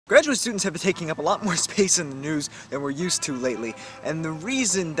Graduate students have been taking up a lot more space in the news than we're used to lately, and the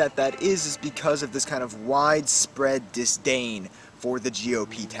reason that is because of this kind of widespread disdain for the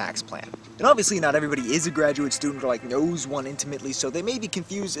GOP tax plan. And obviously not everybody is a graduate student or like knows one intimately, so they may be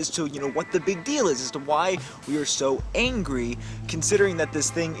confused as to, what the big deal is, as to why we are so angry, considering that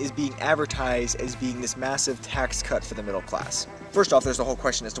this thing is being advertised as being this massive tax cut for the middle class. First off, there's the whole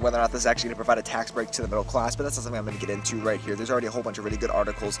question as to whether or not this is actually going to provide a tax break to the middle class, but that's not something I'm going to get into right here. There's already a whole bunch of really good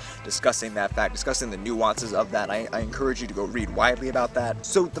articles discussing that fact, discussing the nuances of that. I encourage you to go read widely about that.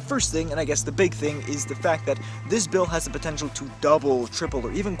 So the first thing, and I guess the big thing, is the fact that this bill has the potential to double, triple,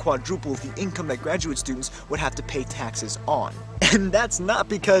 or even quadruple the income that graduate students would have to pay taxes on. And that's not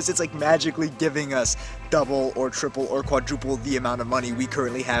because it's like magically giving us double or triple or quadruple the amount of money we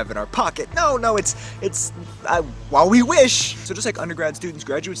currently have in our pocket. No, it's while we wish. So just like undergrad students,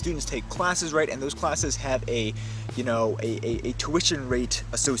 graduate students take classes, right? And those classes have a tuition rate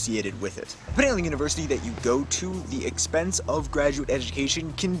associated with it. Depending on the university that you go to, the expense of graduate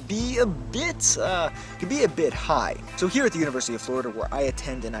education can be a bit high. So here at the University of Florida, where I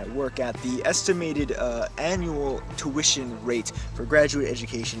attend and I work at, the estimated annual tuition rate for graduate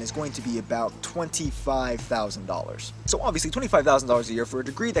education is going to be about $25,000. So obviously $25,000 a year for a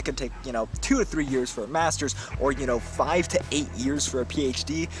degree that could take, 2 to 3 years for a master's, or 5 to 8 years for a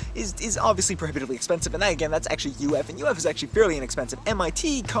PhD is obviously prohibitively expensive. And that, again, that's actually UF, and UF is actually fairly inexpensive.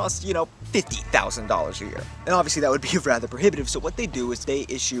 MIT costs, $50,000 a year. And obviously that would be rather prohibitive. So what they do is they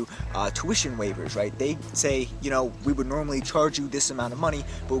issue tuition waivers, right? They say, we would normally charge you this amount of money,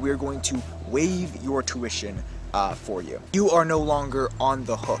 but we're going to waive your tuition for you. You are no longer on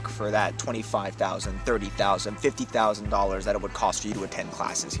the hook for that $25,000, $30,000, $50,000 that it would cost for you to attend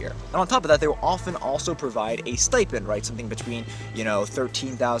classes here. And on top of that, they will often also provide a stipend, right? Something between,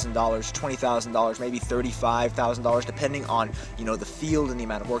 $13,000, $20,000, maybe $35,000, depending on, the field and the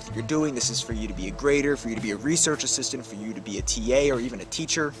amount of work that you're doing. This is for you to be a grader, for you to be a research assistant, for you to be a TA or even a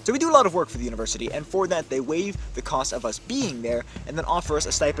teacher. So we do a lot of work for the university, and for that, they waive the cost of us being there and then offer us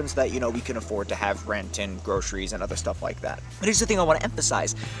a stipend so that, we can afford to have rent and groceries and other stuff like that. But here's the thing I want to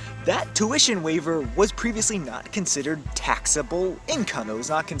emphasize. That tuition waiver was previously not considered taxable income. It was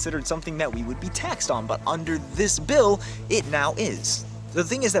not considered something that we would be taxed on, but under this bill, it now is. The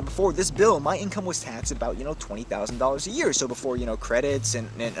thing is that before this bill, my income was taxed at about, $20,000 a year. So before, credits and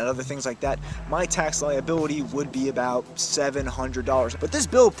other things like that, my tax liability would be about $700. But this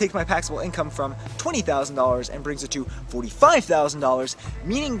bill takes my taxable income from $20,000 and brings it to $45,000,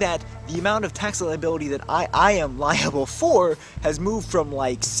 meaning that the amount of tax liability that I am liable for has moved from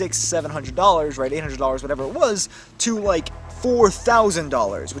like $600, $700, right, $800, whatever it was, to like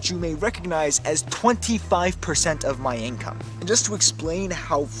 $4,000, which you may recognize as 25% of my income. And just to explain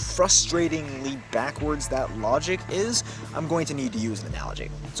how frustratingly backwards that logic is, I'm going to need to use an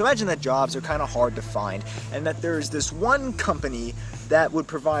analogy. So imagine that jobs are kind of hard to find, and that there's this one company that would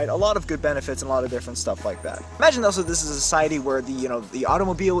provide a lot of good benefits and a lot of different stuff like that. Imagine also this is a society where the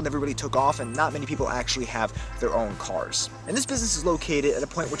automobile and everybody took off, and not many people actually have their own cars. And this business is located at a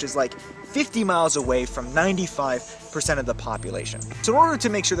point which is like 50 miles away from 95% of the population. So in order to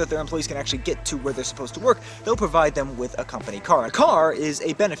make sure that their employees can actually get to where they're supposed to work, they'll provide them with a company car. A car is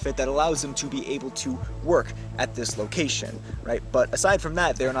a benefit that allows them to be able to work at this location, right? But aside from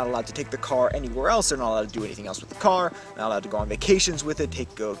that, they're not allowed to take the car anywhere else. They're not allowed to do anything else with the car. They're not allowed to go on vacations with it,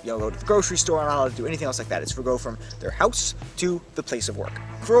 go to the grocery store. They're not allowed to do anything else like that. It's to go from their house to the place of work.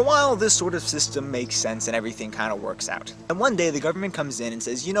 For a while, this sort of system makes sense and everything kind of works out. And one day, the government comes in and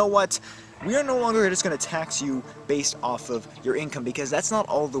says, you know what? We are no longer just going to tax you based off of your income, because that's not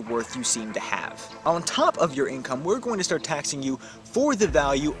all the worth you seem to have. On top of your income, we're going to start taxing you for the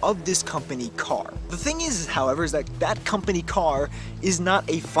value of this company car. The thing is, however, is that that company car is not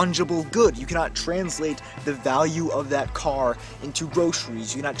a fungible good. You cannot translate the value of that car into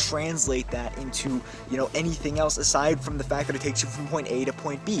groceries. You cannot translate that into, anything else aside from the fact that it takes you from point A to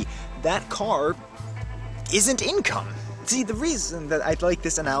point B. That car isn't income. See, the reason that I like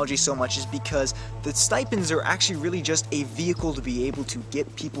this analogy so much is because the stipends are actually really just a vehicle to be able to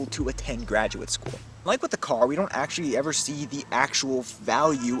get people to attend graduate school. Like with the car, we don't actually ever see the actual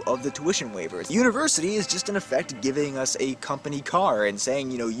value of the tuition waivers. The university is just in effect giving us a company car and saying,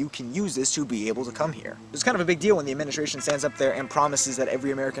 you can use this to be able to come here. It's kind of a big deal when the administration stands up there and promises that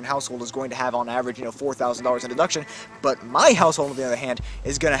every American household is going to have on average, $4,000 in deduction, but my household, on the other hand,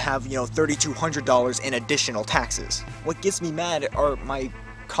 is going to have, $3,200 in additional taxes. What gets me mad are my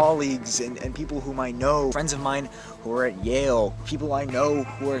colleagues and people whom I know, friends of mine who are at Yale, people I know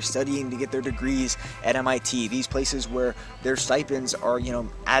who are studying to get their degrees at MIT, these places where their stipends are, you know,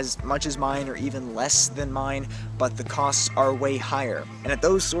 as much as mine or even less than mine, but the costs are way higher. And at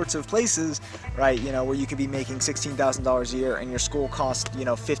those sorts of places, right, you know, where you could be making $16,000 a year and your school costs, you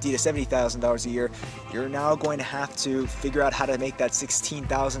know, $50,000 to $70,000 a year, you're now going to have to figure out how to make that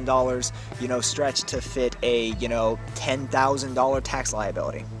 $16,000, you know, stretch to fit a, you know, $10,000 tax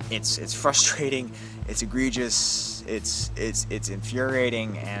liability. It's frustrating, it's egregious, it's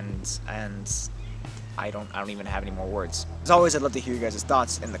infuriating, and I don't even have any more words. As always, I'd love to hear you guys'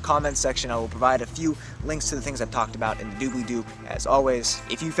 thoughts in the comments section. I will provide a few links to the things I've talked about in the doobly-doo, as always.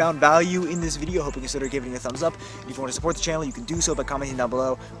 If you found value in this video, I hope you consider giving it a thumbs up. And if you want to support the channel, you can do so by commenting down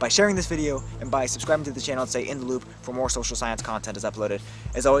below, by sharing this video, and by subscribing to the channel and stay in the loop for more social science content as uploaded.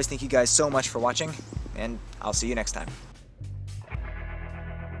 As always, thank you guys so much for watching, and I'll see you next time.